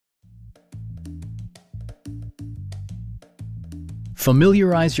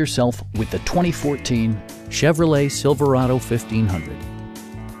Familiarize yourself with the 2014 Chevrolet Silverado 1500.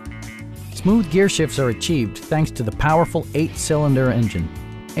 Smooth gear shifts are achieved thanks to the powerful 8-cylinder engine.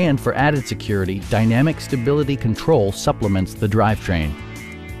 And for added security, dynamic stability control supplements the drivetrain.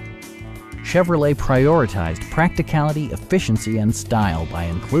 Chevrolet prioritized practicality, efficiency, and style by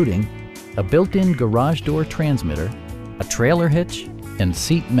including a built-in garage door transmitter, a trailer hitch, and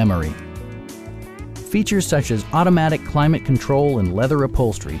seat memory. Features such as automatic climate control and leather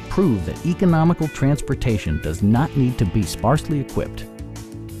upholstery prove that economical transportation does not need to be sparsely equipped.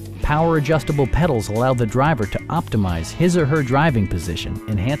 Power-adjustable pedals allow the driver to optimize his or her driving position,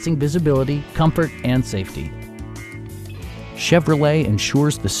 enhancing visibility, comfort, and safety. Chevrolet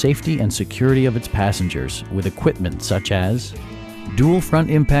ensures the safety and security of its passengers with equipment such as dual front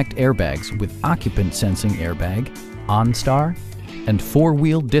impact airbags with occupant sensing airbag, OnStar, and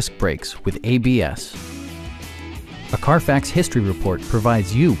 4-wheel disc brakes with ABS. A Carfax history report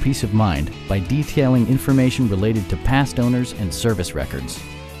provides you peace of mind by detailing information related to past owners and service records.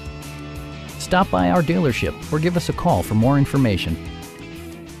 Stop by our dealership or give us a call for more information.